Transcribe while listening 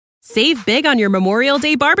Save big on your Memorial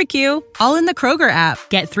Day barbecue, all in the Kroger app.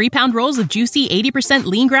 Get 3-pound rolls of juicy 80%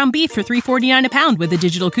 lean ground beef for $3.49 a pound with a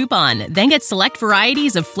digital coupon. Then get select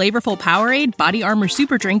varieties of flavorful Powerade, Body Armor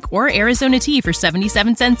Super Drink, or Arizona tea for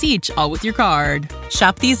 77 cents each, all with your card.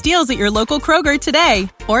 Shop these deals at your local Kroger today,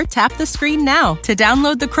 or tap the screen now to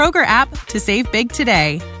download the Kroger app to save big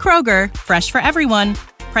today. Kroger, fresh for everyone.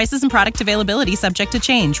 Prices and product availability subject to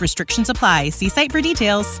change. Restrictions apply. See site for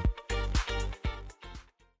details.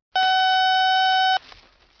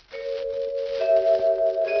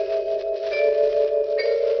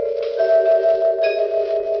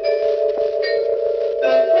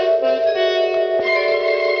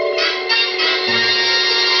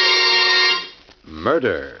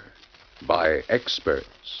 Murder by Experts.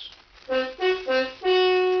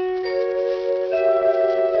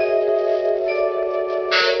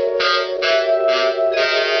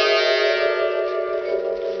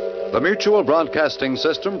 The Mutual Broadcasting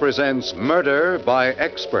System presents Murder by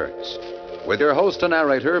Experts, with your host and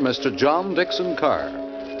narrator, Mr. John Dixon Carr,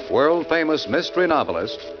 world-famous mystery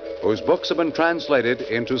novelist whose books have been translated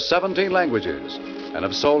into 17 languages and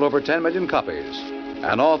have sold over 10 million copies,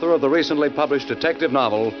 and author of the recently published detective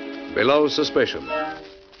novel, Below Suspicion.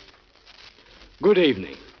 Good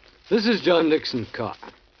evening. This is John Dixon Carr.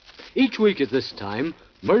 Each week at this time,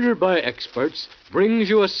 Murder by Experts brings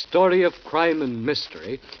you a story of crime and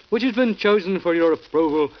mystery which has been chosen for your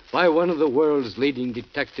approval by one of the world's leading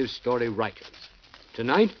detective story writers.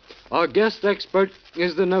 Tonight, our guest expert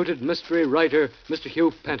is the noted mystery writer, Mr.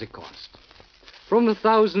 Hugh Pentecost. From the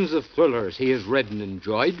thousands of thrillers he has read and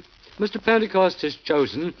enjoyed, Mr. Pentecost has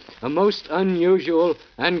chosen a most unusual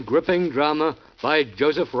and gripping drama by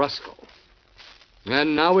Joseph Ruskell.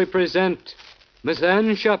 And now we present Miss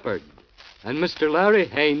Anne Shepard and Mr. Larry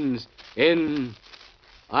Haynes in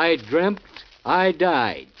I Dreamt I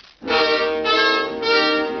Died.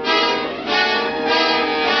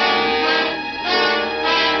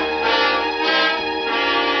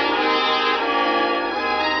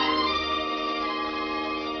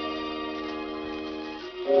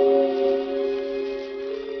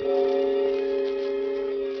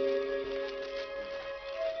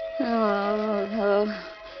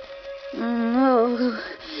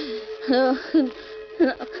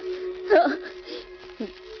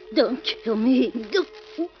 Don't kill me.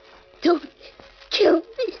 Don't kill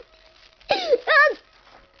me.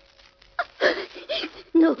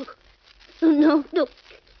 No, don't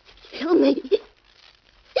kill me.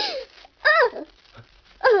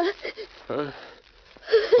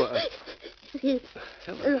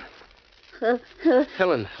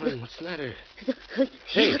 Helen, what's the matter?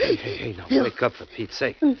 Hey, now wake up for Pete's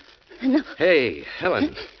sake. No. Hey,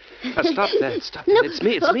 Helen. Now stop that. No. It's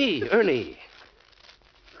me, Ernie.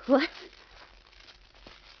 What?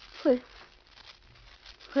 Where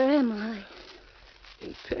am I?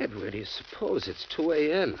 In bed, where do you suppose? It's 2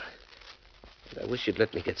 a.m. I wish you'd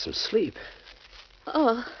let me get some sleep.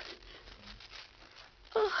 Oh.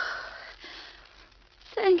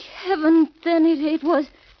 Thank heaven, then it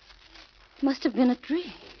must have been a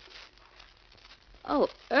dream. Oh,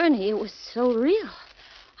 Ernie, it was so real.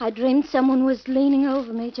 I dreamed someone was leaning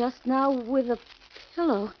over me just now with a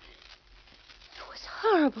pillow. It was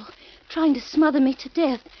horrible, trying to smother me to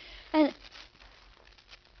death. And...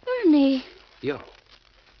 Ernie. Yo.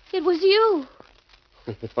 It was you.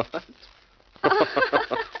 What?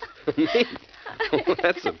 Me? Oh,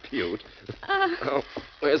 that's a beaut.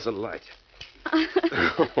 Where's the light?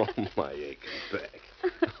 Oh, my aching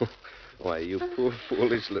back. Why, you poor,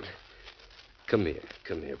 foolish little... Come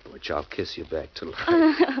here, Butch. I'll kiss you back to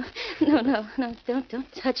life. No,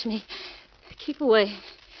 don't touch me. Keep away.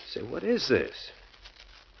 Say, what is this?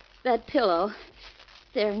 That pillow,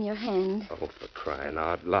 there in your hand. Oh, for crying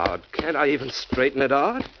out loud. Can't I even straighten it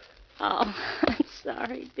out? Oh, I'm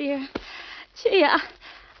sorry, dear. Gee,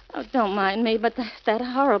 don't mind me, but that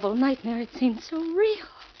horrible nightmare, it seemed so real.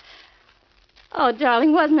 Oh,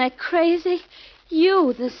 darling, wasn't that crazy?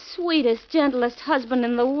 You, the sweetest, gentlest husband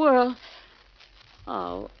in the world.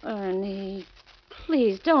 Oh, Ernie,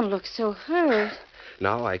 please don't look so hurt.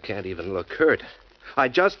 Now I can't even look hurt. I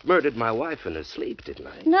just murdered my wife in her sleep, didn't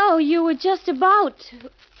I? No, you were just about to.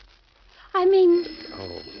 I mean...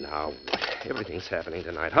 Oh, now, everything's happening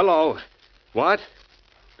tonight. Hello? What?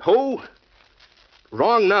 Who?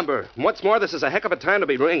 Wrong number. What's more, this is a heck of a time to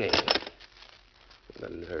be ringing. The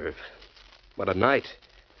nerve. What a night.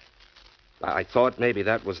 I thought maybe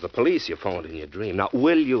that was the police you phoned in your dream. Now,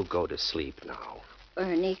 will you go to sleep now?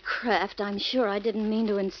 Ernie Kraft, I'm sure I didn't mean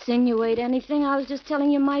to insinuate anything. I was just telling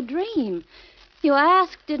you my dream. You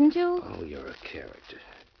asked, didn't you? Oh, you're a character.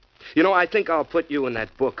 You know, I think I'll put you in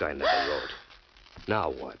that book I never wrote. Now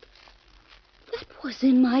what? was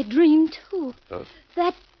in my dream, too. Huh?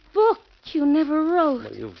 That book you never wrote.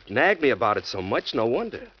 Well, you've nagged me about it so much, no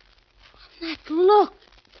wonder. That look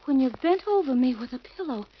when you bent over me with a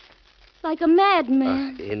pillow. Like a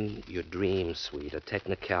madman. In your dream, sweet, a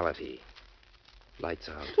technicality. Lights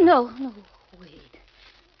out. No, wait.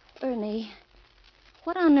 Ernie,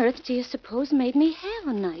 what on earth do you suppose made me have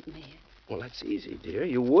a nightmare? Well, that's easy, dear.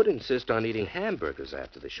 You would insist on eating hamburgers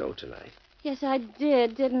after the show tonight. Yes, I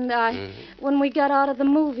did, didn't I? Mm-hmm. When we got out of the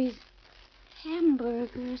movies.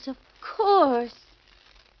 Hamburgers, of course.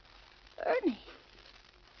 Ernie,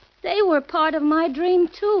 they were part of my dream,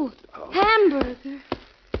 too. Oh. Hamburger.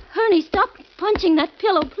 Ernie, stop punching that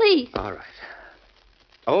pillow, please. All right.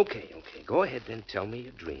 Okay. Go ahead, then. Tell me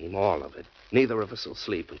your dream, all of it. Neither of us will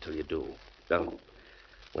sleep until you do. Now,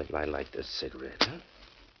 wait till I light this cigarette, huh?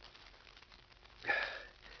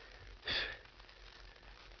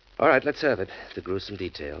 All right, let's have it. The gruesome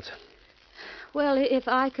details. Well, if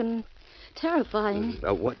I can... Terrifying.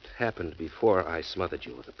 Now, what happened before I smothered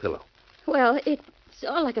you with a pillow? Well, it's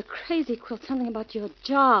all like a crazy quilt, something about your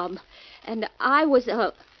job. And I was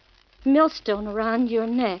a millstone around your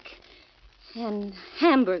neck. And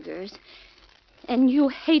hamburgers. And you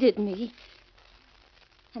hated me.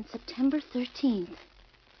 And September 13th.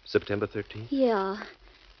 September 13th? Yeah.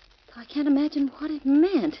 I can't imagine what it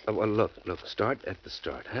meant. Well, look. Start at the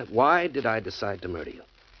start, huh? Why did I decide to murder you?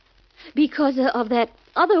 Because of that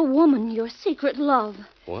other woman, your secret love.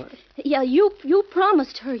 What? Yeah, you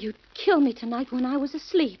promised her you'd kill me tonight when I was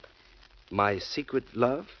asleep. My secret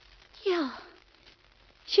love? Yeah.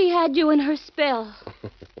 She had you in her spell.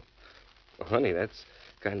 Well, honey, that's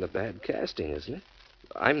kind of bad casting, isn't it?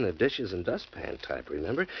 I'm the dishes and dustpan type,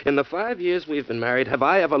 remember? In the 5 years we've been married, have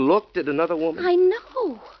I ever looked at another woman? I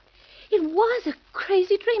know. It was a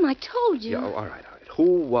crazy dream, I told you. Yeah, all right.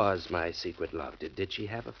 Who was my secret love? Did she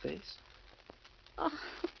have a face? Oh,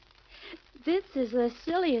 this is the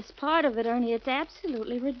silliest part of it, Ernie. It's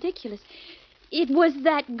absolutely ridiculous. It was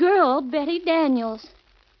that girl, Betty Daniels.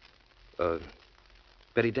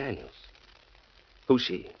 Betty Daniels. Who's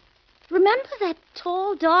she? Remember that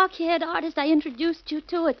tall, dark-haired artist I introduced you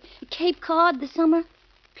to at Cape Cod this summer?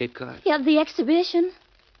 Cape Cod? Yeah, the exhibition.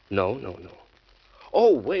 No.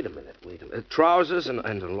 Oh, wait a minute. Trousers and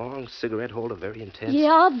a long cigarette holder, very intense?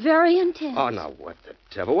 Yeah, very intense. Oh, now, what the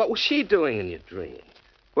devil? What was she doing in your dream?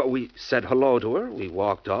 Well, we said hello to her, we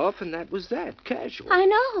walked off, and that was that, casual. I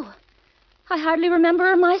know. I hardly remember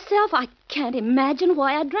her myself. I can't imagine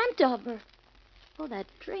why I dreamt of her. Oh, that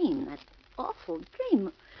dream, that awful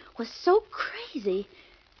dream, was so crazy.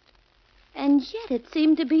 And yet it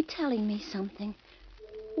seemed to be telling me something.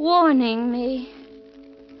 Warning me.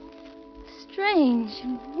 Strange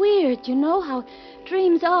and weird. You know how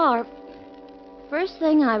dreams are. First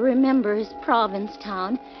thing I remember is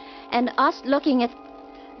Provincetown and us looking at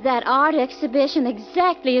that art exhibition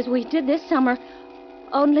exactly as we did this summer.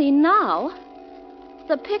 Only now,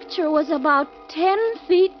 the picture was about 10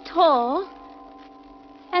 feet tall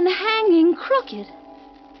and hanging crooked.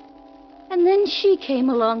 And then she came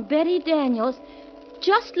along, Betty Daniels,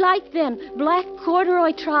 just like then. Black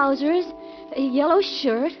corduroy trousers, a yellow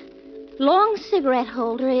shirt, long cigarette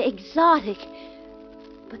holder, exotic.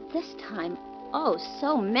 But this time, oh,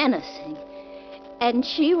 so menacing. And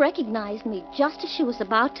she recognized me just as she was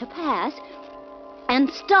about to pass and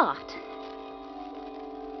stopped.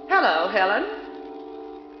 Hello, Helen.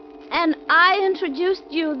 And I introduced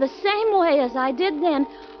you the same way as I did then,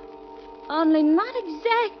 only not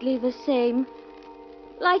exactly the same,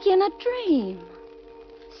 like in a dream.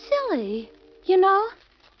 Silly, you know?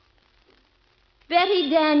 Betty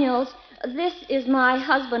Daniels, this is my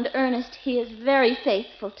husband, Ernest. He is very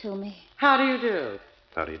faithful to me. How do you do?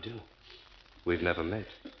 How do you do? We've never met.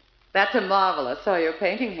 That's a marvelous Sawyer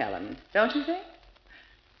painting, Helen, don't you think?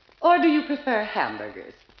 Or do you prefer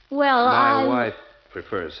hamburgers? Well, My wife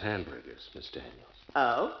prefers hamburgers, Miss Daniels.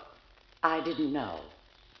 Oh? I didn't know.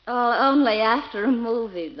 Oh, only after a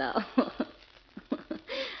movie, though.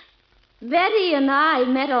 Betty and I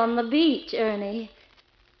met on the beach, Ernie.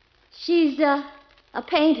 She's a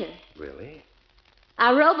painter. Really?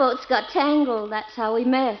 Our rowboats got tangled. That's how we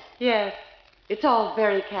met. Yes, it's all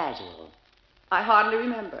very casual. I hardly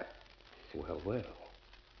remember. Well.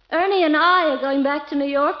 Ernie and I are going back to New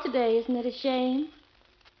York today. Isn't it a shame?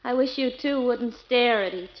 I wish you two wouldn't stare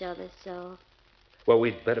at each other so. Well,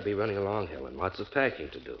 we'd better be running along, Helen. Lots of packing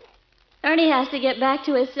to do. Ernie has to get back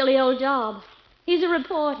to his silly old job. He's a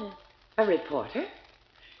reporter. A reporter?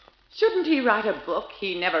 Shouldn't he write a book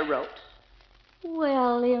he never wrote?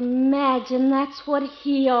 Well, imagine, that's what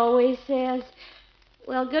he always says.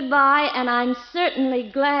 Well, goodbye, and I'm certainly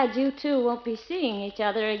glad you two won't be seeing each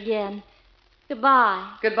other again.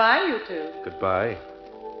 Goodbye. Goodbye, you two. Goodbye.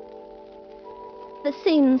 The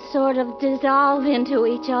scenes sort of dissolve into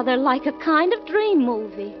each other like a kind of dream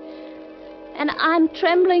movie. And I'm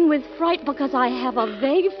trembling with fright because I have a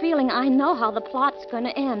vague feeling I know how the plot's going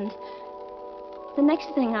to end. The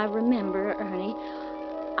next thing I remember, Ernie,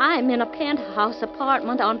 I'm in a penthouse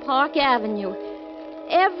apartment on Park Avenue.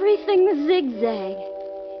 Everything's zigzag,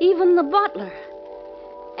 even the butler.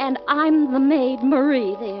 And I'm the maid,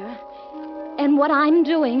 Marie, there. And what I'm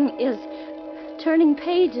doing is turning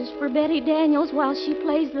pages for Betty Daniels while she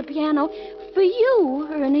plays the piano for you,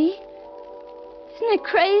 Ernie. Isn't it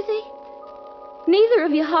crazy? Neither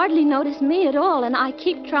of you hardly notice me at all, and I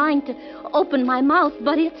keep trying to open my mouth,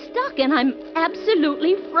 but it's stuck, and I'm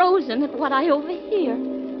absolutely frozen at what I overhear.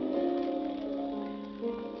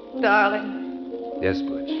 Darling, Yes,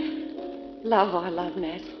 Butch. love our love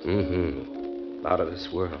nest. Mm-hmm. Out of this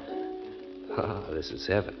world. Ah, this is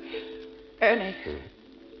heaven. Ernie,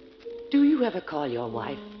 do you ever call your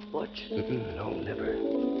wife Butch? Mm-mm, no, never.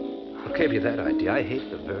 Who gave you that idea? I hate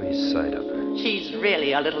the very sight of her. She's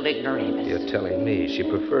really a little ignoramus. You're telling me she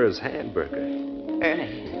prefers hamburger.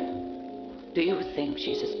 Ernie, do you think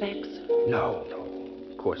she suspects? No,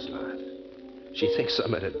 of course not. She thinks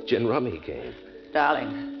I'm at a gin rummy game.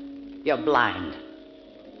 Darling, you're blind.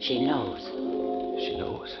 She knows. She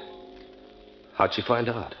knows. How'd she find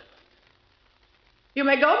out? You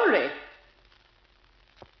may go, Marie.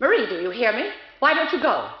 Marie, do you hear me? Why don't you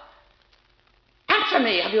go? Answer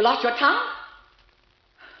me. Have you lost your tongue?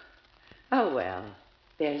 Oh, well,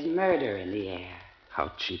 there's murder in the air.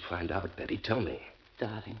 How'd she find out, Betty? Tell me.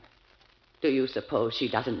 Darling, do you suppose she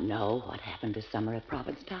doesn't know what happened this summer at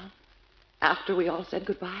Provincetown? After we all said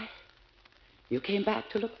goodbye, you came back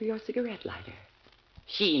to look for your cigarette lighter.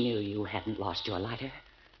 She knew you hadn't lost your lighter,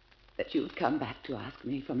 that you'd come back to ask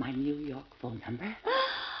me for my New York phone number.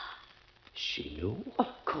 She knew? Of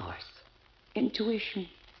course. Intuition.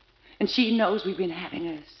 And she knows we've been having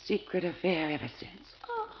a secret affair ever since.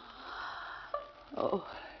 Oh,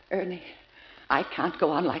 Ernie, I can't go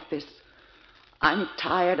on like this. I'm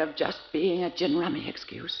tired of just being a gin rummy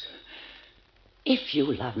excuse. If you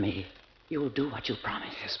love me, you'll do what you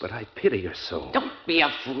promised. Yes, but I pity her so. Don't be a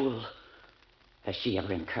fool. Has she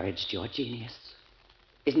ever encouraged your genius?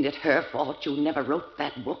 Isn't it her fault you never wrote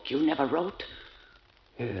that book you never wrote?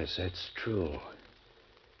 Yes, that's true.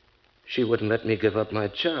 She wouldn't let me give up my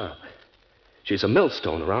job. She's a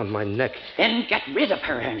millstone around my neck. Then get rid of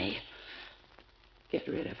her, Ernie. Get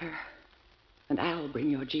rid of her, and I'll bring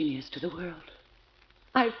your genius to the world.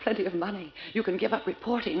 I've plenty of money. You can give up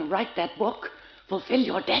reporting, write that book, fulfill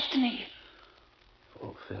your destiny.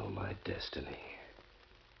 Fulfill my destiny.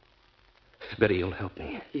 Betty, you'll help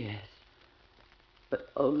me. Yes, but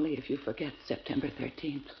only if you forget September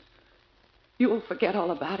 13th. You'll forget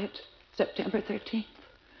all about it, September 13th.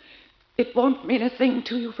 It won't mean a thing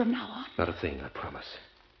to you from now on. Not a thing, I promise.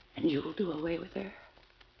 And you'll do away with her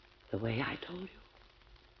the way I told you.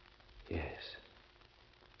 Yes.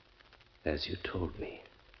 As you told me.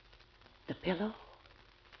 The pillow?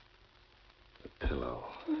 The pillow.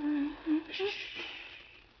 Shh.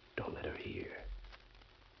 Don't let her hear.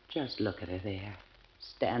 Just look at her there,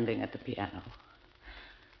 standing at the piano.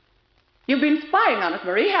 You've been spying on us,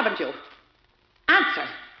 Marie, haven't you? Answer.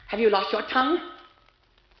 Have you lost your tongue?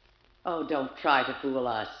 Oh, don't try to fool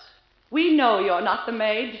us. We know you're not the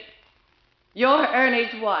maid. You're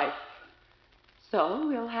Ernie's wife. So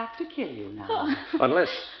we'll have to kill you now.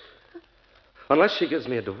 Unless she gives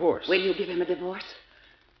me a divorce. Will you give him a divorce?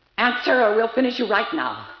 Answer or we'll finish you right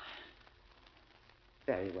now.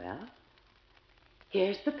 Very well.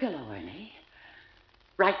 Here's the pillow, Ernie.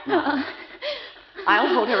 Right now.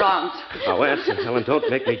 I'll hold her arms. Now answer, Helen. Don't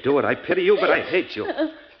make me do it. I pity you, but I hate you.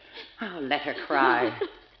 Oh, let her cry.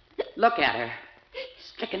 Look at her.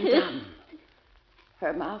 Stricken dumb.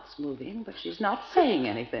 Her mouth's moving, but she's not saying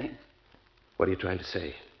anything. What are you trying to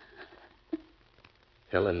say?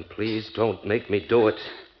 Helen, please don't make me do it.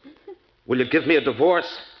 Will you give me a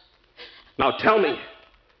divorce? Now tell me.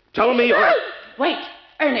 Tell me or... Wait.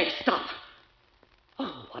 Ernie, stop.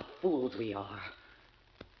 Oh, what fools we are.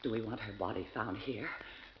 Do we want her body found here?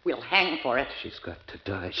 We'll hang for it. She's got to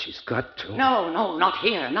die. She's got to. No, not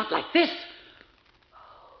here. Not like this.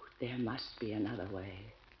 Oh, there must be another way.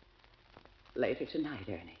 Later tonight,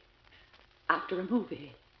 Ernie. After a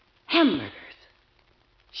movie. Hamburgers.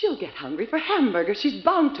 She'll get hungry for hamburgers. She's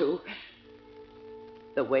bound to.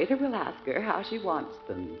 The waiter will ask her how she wants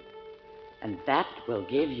them. And that will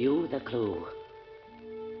give you the clue.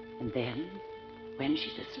 And then, when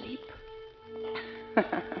she's asleep...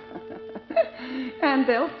 and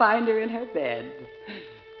they'll find her in her bed.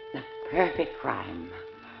 The perfect crime.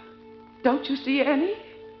 Don't you see any?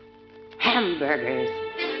 Hamburgers.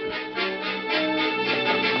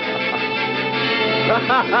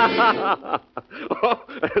 Oh,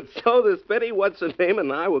 and so this Betty What's-Her-Name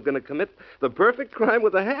and I were going to commit the perfect crime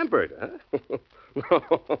with a hamburger,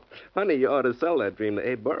 huh? Honey, you ought to sell that dream to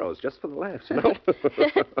Abe Burrows just for the laughs, you know?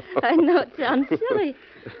 I know it sounds silly,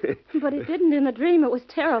 but it didn't in the dream. It was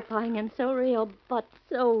terrifying and so real, but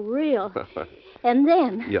so real. And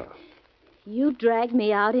then... Yeah. You dragged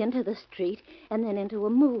me out into the street, and then into a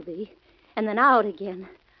movie, and then out again.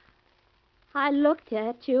 I looked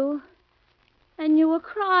at you, and you were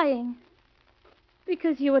crying.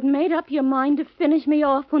 Because you had made up your mind to finish me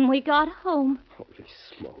off when we got home. Holy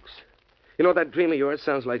smokes. You know, that dream of yours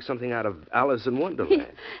sounds like something out of Alice in Wonderland.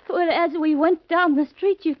 Well, as we went down the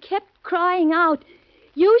street, you kept crying out.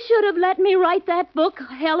 You should have let me write that book,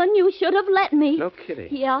 Helen. You should have let me. No kidding.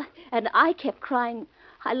 Yeah, and I kept crying.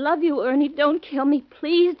 I love you, Ernie. Don't kill me.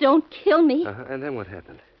 Please don't kill me. And then what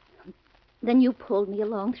happened? Then you pulled me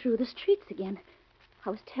along through the streets again.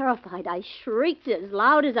 I was terrified. I shrieked as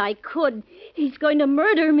loud as I could. He's going to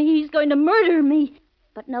murder me. He's going to murder me.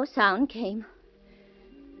 But no sound came.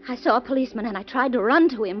 I saw a policeman and I tried to run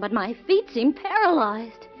to him, but my feet seemed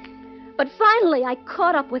paralyzed. But finally I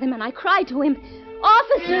caught up with him and I cried to him,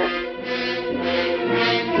 Officer!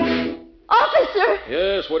 Officer!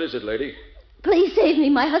 Yes, what is it, lady? Please save me.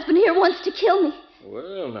 My husband here wants to kill me.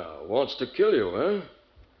 Well, now, wants to kill you, huh?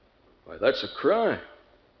 Why, that's a crime.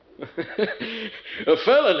 A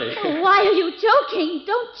felony. Oh, why are you joking?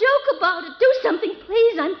 Don't joke about it. Do something,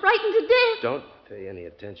 please. I'm frightened to death. Don't pay any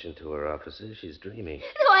attention to her, officer. She's dreaming.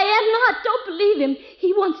 No, I am not. Don't believe him.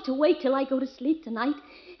 He wants to wait till I go to sleep tonight.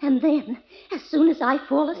 And then, as soon as I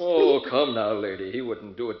fall asleep... Oh, come now, lady. He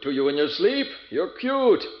wouldn't do it to you in your sleep. You're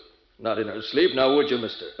cute. Not in her sleep, now would you,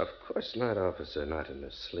 mister? Of course not, officer. Not in her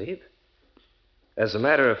sleep. As a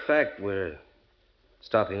matter of fact, we're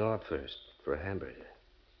stopping off first for a hamburger.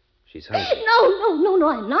 She's hungry. No,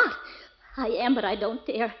 I'm not. I am, but I don't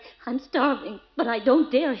dare. I'm starving, but I don't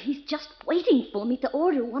dare. He's just waiting for me to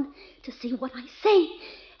order one to see what I say.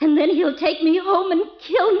 And then he'll take me home and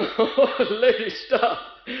kill me. Oh, lady, stop.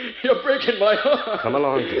 You're breaking my heart. Come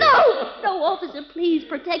along, dear. No, officer, please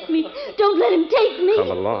protect me. Don't let him take me. Come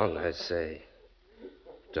along, I say,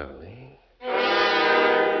 darling.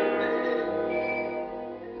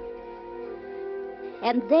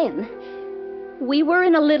 And then we were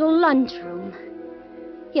in a little lunchroom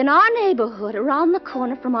in our neighborhood around the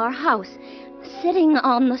corner from our house, sitting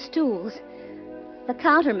on the stools. The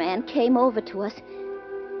counterman came over to us.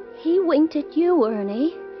 He winked at you,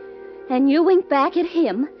 Ernie, and you winked back at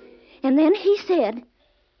him, and then he said...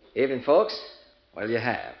 Evening, folks. What'll you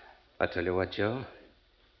have? I tell you what, Joe.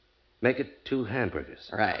 Make it 2 hamburgers.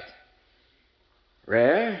 Right.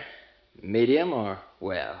 Rare, medium, or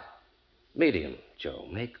well? Medium, Joe.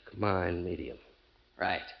 Make mine medium.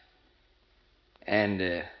 Right. And,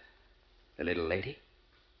 the little lady?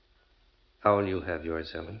 How will you have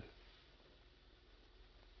yours, Helen?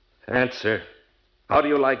 Answer. How do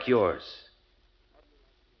you like yours?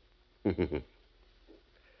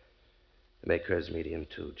 Make hers medium,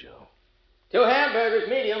 too, Joe. 2 hamburgers,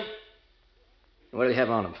 medium. What do you have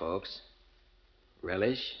on them, folks?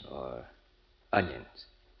 Relish or onions?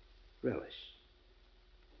 Relish.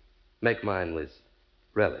 Make mine with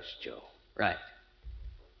relish, Joe. Right.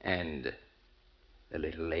 And the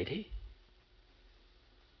little lady?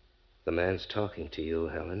 The man's talking to you,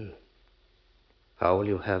 Helen. How will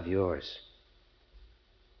you have yours?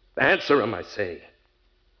 Answer him, I say.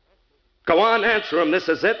 Go on, answer him. This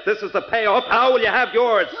is it. This is the payoff. How will you have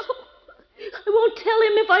yours? I won't tell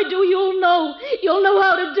him. If I do, you'll know. You'll know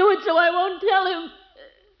how to do it, so I won't tell him.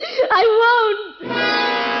 I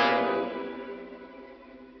won't.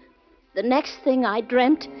 The next thing I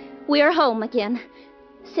dreamt, we're home again,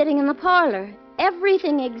 sitting in the parlor.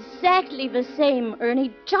 Everything exactly the same,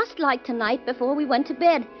 Ernie, just like tonight before we went to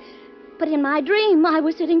bed. But in my dream, I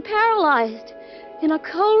was sitting paralyzed, in a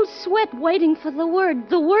cold sweat, waiting for the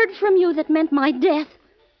word from you that meant my death.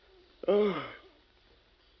 Oh.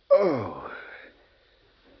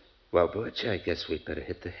 Well, Butch, I guess we'd better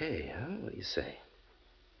hit the hay, huh? What do you say?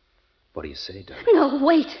 What do you say, darling? No,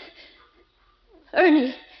 wait.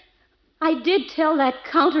 Ernie, I did tell that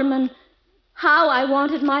counterman how I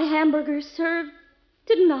wanted my hamburgers served,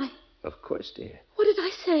 didn't I? Of course, dear. What did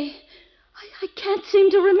I say? I can't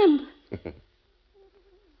seem to remember.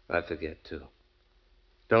 I forget, too.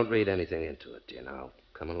 Don't read anything into it, dear. Now,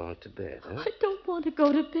 come along to bed, huh? I don't want to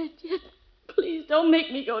go to bed yet. Please don't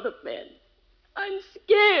make me go to bed. I'm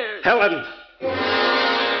scared. Helen!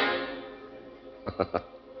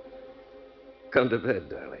 Come to bed,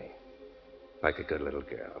 darling. Like a good little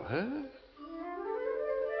girl, huh?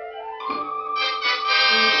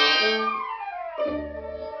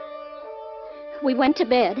 We went to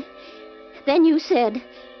bed. Then you said,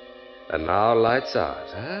 And now lights out,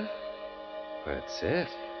 huh? That's it.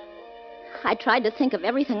 I tried to think of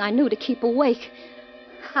everything I knew to keep awake.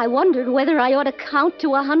 I wondered whether I ought to count to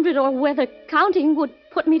 100 or whether counting would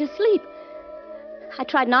put me to sleep. I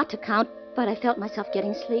tried not to count, but I felt myself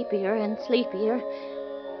getting sleepier and sleepier.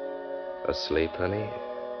 Asleep, honey?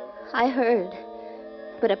 I heard,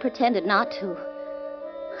 but I pretended not to.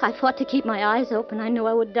 I fought to keep my eyes open. I knew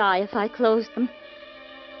I would die if I closed them.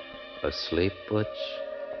 Asleep, Butch?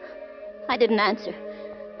 I didn't answer.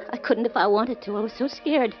 I couldn't if I wanted to. I was so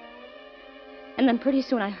scared. And then pretty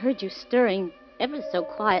soon I heard you stirring ever so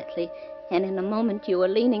quietly, and in a moment you were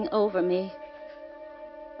leaning over me.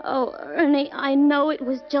 Oh, Ernie, I know it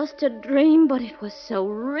was just a dream, but it was so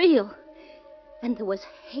real. And there was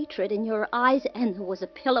hatred in your eyes, and there was a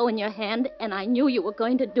pillow in your hand, and I knew you were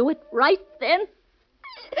going to do it right then.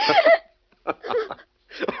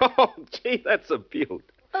 Oh, gee, that's a beaut.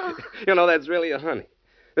 You know, that's really a honey.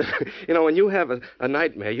 You know, when you have a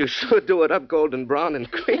nightmare, you sure do it up golden brown and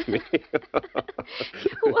creamy.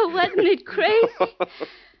 Well, wasn't it crazy? Oh,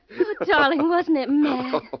 darling, wasn't it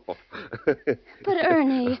mad? But,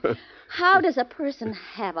 Ernie, how does a person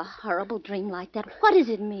have a horrible dream like that? What does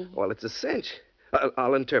it mean? Well, it's a cinch.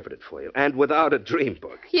 I'll interpret it for you, and without a dream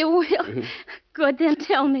book. You will? Good, then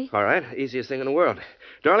tell me. All right, easiest thing in the world.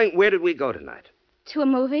 Darling, where did we go tonight? To a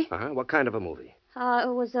movie? Uh-huh. What kind of a movie?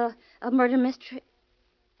 It was a murder mystery.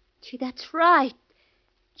 Gee, that's right.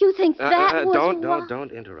 You think that was...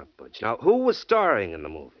 Don't interrupt, Butch. Now, who was starring in the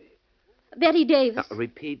movie? Betty Davis.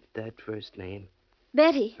 Repeat that first name.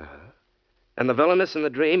 Betty. Uh-huh. And the villainess in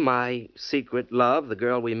the dream, my secret love, the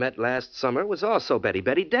girl we met last summer, was also Betty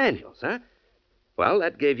Daniels, huh? Well,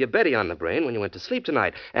 that gave you Betty on the brain when you went to sleep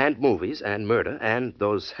tonight. And movies, and murder, and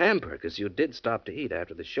those hamburgers you did stop to eat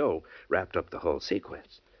after the show wrapped up the whole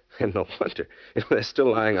sequence. And no wonder. They're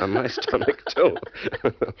still lying on my stomach, too.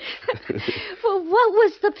 Well, what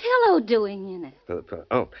was the pillow doing in it?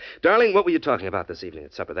 Oh, darling, what were you talking about this evening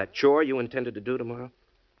at supper? That chore you intended to do tomorrow?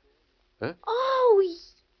 Huh? Oh,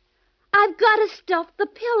 I've got to stuff the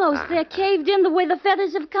pillows. They're caved in the way the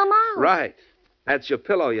feathers have come out. Right. That's your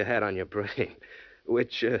pillow you had on your brain.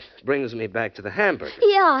 Which brings me back to the hamburger.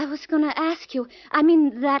 Yeah, I was going to ask you. I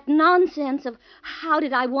mean, that nonsense of how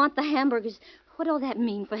did I want the hamburgers. What all that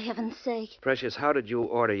mean, for heaven's sake? Precious, how did you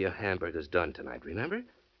order your hamburgers done tonight, remember?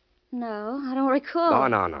 No, I don't recall.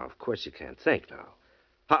 No. Of course you can't think now.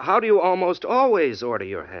 How do you almost always order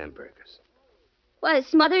your hamburgers? Well,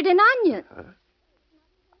 smothered in onion. Huh?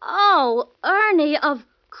 Oh, Ernie, of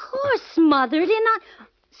course smothered in onion.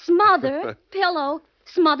 Smother, pillow,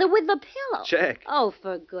 smother with the pillow. Check. Oh,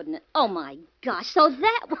 for goodness. Oh, my gosh. So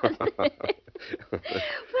that was it.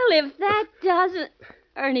 Well, if that doesn't...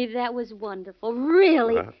 Ernie, that was wonderful.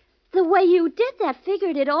 Really. The way you did that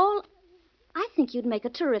figured it all. I think you'd make a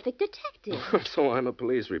terrific detective. So I'm a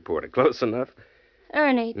police reporter. Close enough?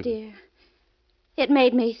 Ernie, dear. It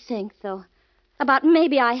made me think, though, about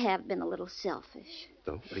maybe I have been a little selfish.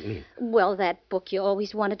 So, what do you mean? Well, that book you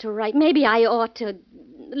always wanted to write. Maybe I ought to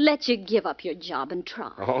let you give up your job and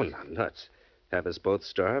try. Oh, not nuts. Have us both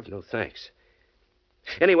starve? No, thanks.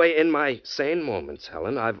 Anyway, in my sane moments,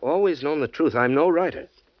 Helen, I've always known the truth. I'm no writer.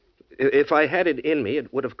 If I had it in me,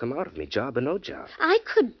 it would have come out of me, job or no job. I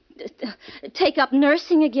could take up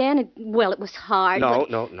nursing again. Well, it was hard. No,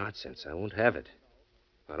 nonsense. I won't have it.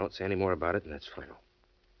 I don't say any more about it, and that's final.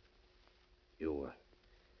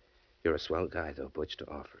 You're a swell guy, though, Butch, to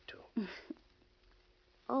offer to.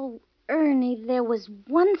 Oh, Ernie, there was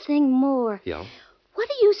one thing more. Yeah? What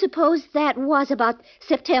do you suppose that was about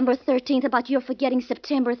September 13th, about your forgetting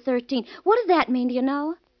September 13th? What did that mean, do you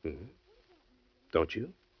know? Mm-hmm. Don't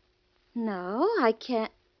you? No, I can't.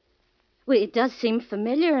 Well, it does seem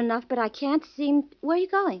familiar enough, but I can't seem... Where are you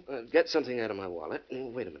going? Get something out of my wallet.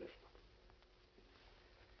 Wait a minute.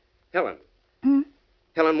 Helen. Hmm?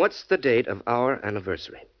 Helen, what's the date of our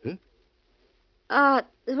anniversary? It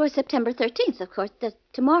was September 13th, of course.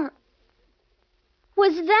 Tomorrow.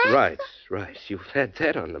 Was that... Right. You've had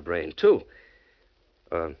that on the brain, too.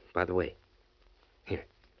 By the way, here.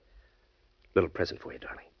 Little present for you,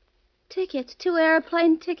 darling. Tickets, 2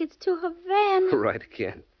 airplane tickets to Havana. Right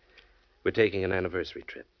again. We're taking an anniversary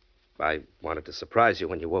trip. I wanted to surprise you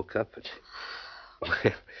when you woke up, but...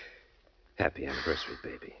 Well, happy anniversary,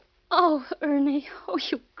 baby. Oh, Ernie. Oh,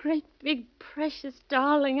 you great, big, precious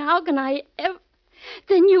darling. How can I ever...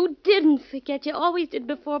 Then you didn't forget. You always did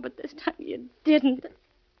before, but this time you didn't.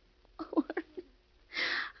 Oh, Ernie.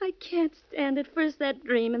 I can't stand it. First that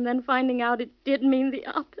dream, and then finding out it did mean the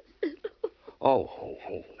opposite. Oh,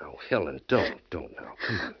 now, Helen, don't now.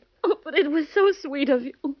 Come on. It was so sweet of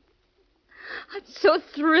you. I'm so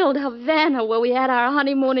thrilled Havana, where we had our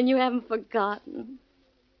honeymoon, and you haven't forgotten.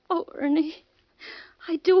 Oh, Ernie,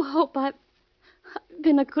 I do hope I've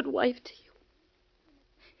been a good wife to you.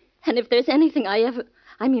 And if there's anything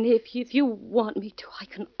if you want me to, I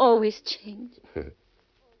can always change.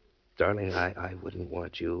 Darling, I wouldn't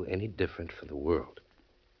want you any different for the world.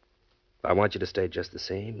 I want you to stay just the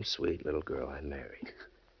same sweet little girl I married.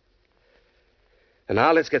 And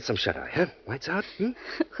now let's get some shut-eye, huh? Lights out?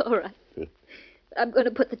 All right. I'm going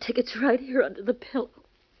to put the tickets right here under the pillow.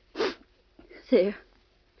 There.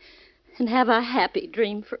 And have a happy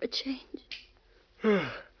dream for a change. Good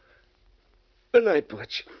night,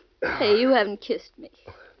 Butch. Hey, you haven't kissed me.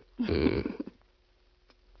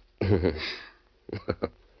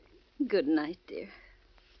 Good night, dear.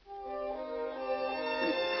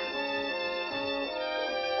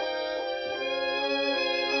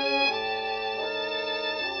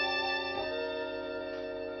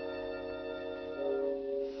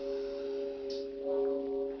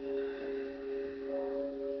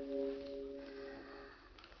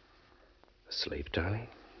 Asleep, darling?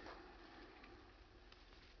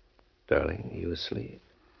 Darling, are you asleep?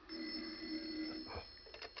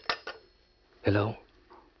 Hello?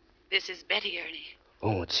 This is Betty, Ernie.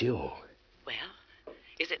 Oh, it's you. Well,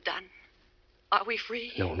 is it done? Are we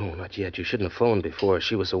free? No, not yet. You shouldn't have phoned before.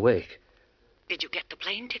 She was awake. Did you get the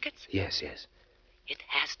plane tickets? Yes. It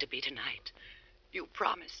has to be tonight. You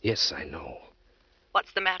promised. Yes, I know.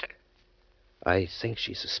 What's the matter? I think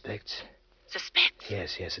she suspects. Suspects?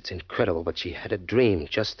 Yes, it's incredible, but she had a dream,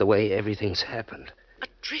 just the way everything's happened. A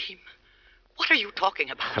dream? What are you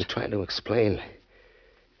talking about? I'm trying to explain.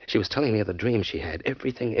 She was telling me of the dream she had.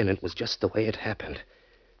 Everything in it was just the way it happened.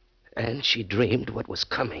 And she dreamed what was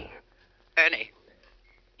coming. Ernie,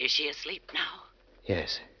 is she asleep now?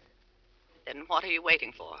 Yes. Then what are you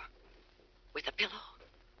waiting for? With a pillow?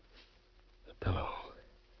 The pillow.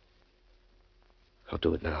 I'll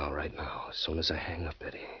do it now, right now, as soon as I hang up,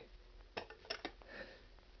 Betty.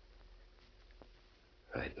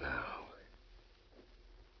 Right now.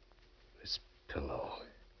 This pillow.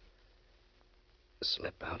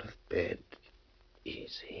 Slip out of bed.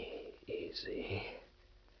 Easy.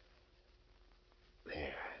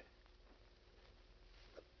 There.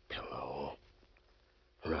 The pillow.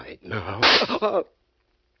 Right now.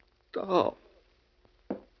 Oh.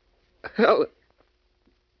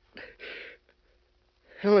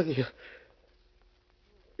 Helen,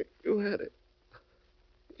 you had it.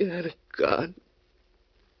 You had a gun.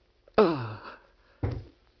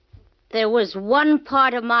 There was one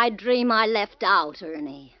part of my dream I left out,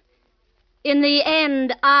 Ernie. In the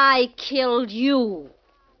end, I killed you.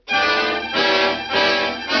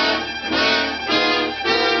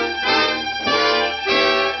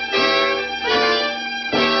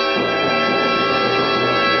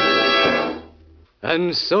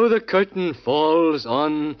 And so the curtain falls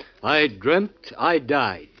on I Dreamt I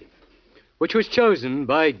Died, which was chosen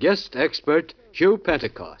by guest expert Hugh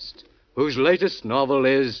Pentecost, whose latest novel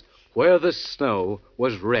is Where the Snow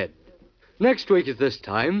Was Red. Next week at this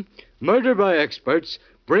time, Murder by Experts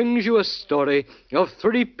brings you a story of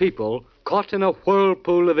 3 people caught in a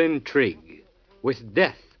whirlpool of intrigue, with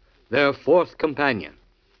death their 4th companion,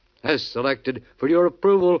 as selected for your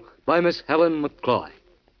approval by Miss Helen McCloy.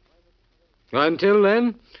 Until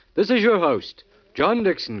then, this is your host, John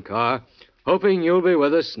Dixon Carr, hoping you'll be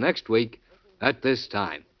with us next week at this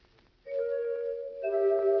time.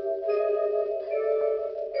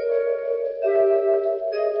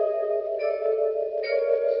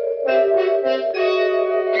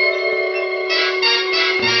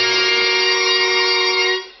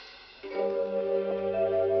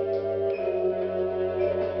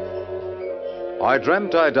 I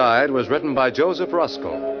Dreamt I Died was written by Joseph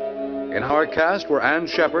Ruskell. In our cast were Ann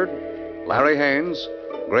Shepard, Larry Haynes,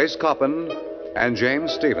 Grace Coppin, and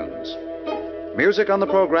James Stevens. Music on the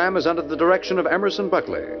program is under the direction of Emerson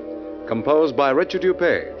Buckley, composed by Richard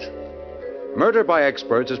DuPage. Murder by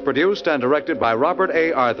Experts is produced and directed by Robert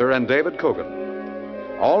A. Arthur and David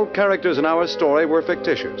Coogan. All characters in our story were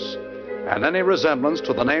fictitious, and any resemblance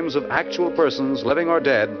to the names of actual persons, living or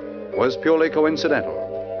dead, was purely coincidental.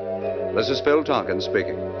 This is Phil Tompkins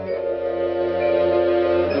speaking.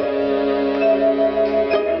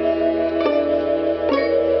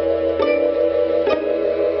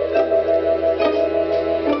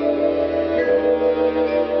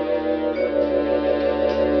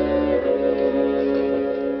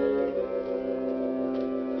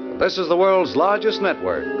 This is the world's largest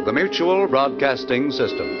network, the Mutual Broadcasting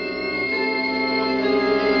System.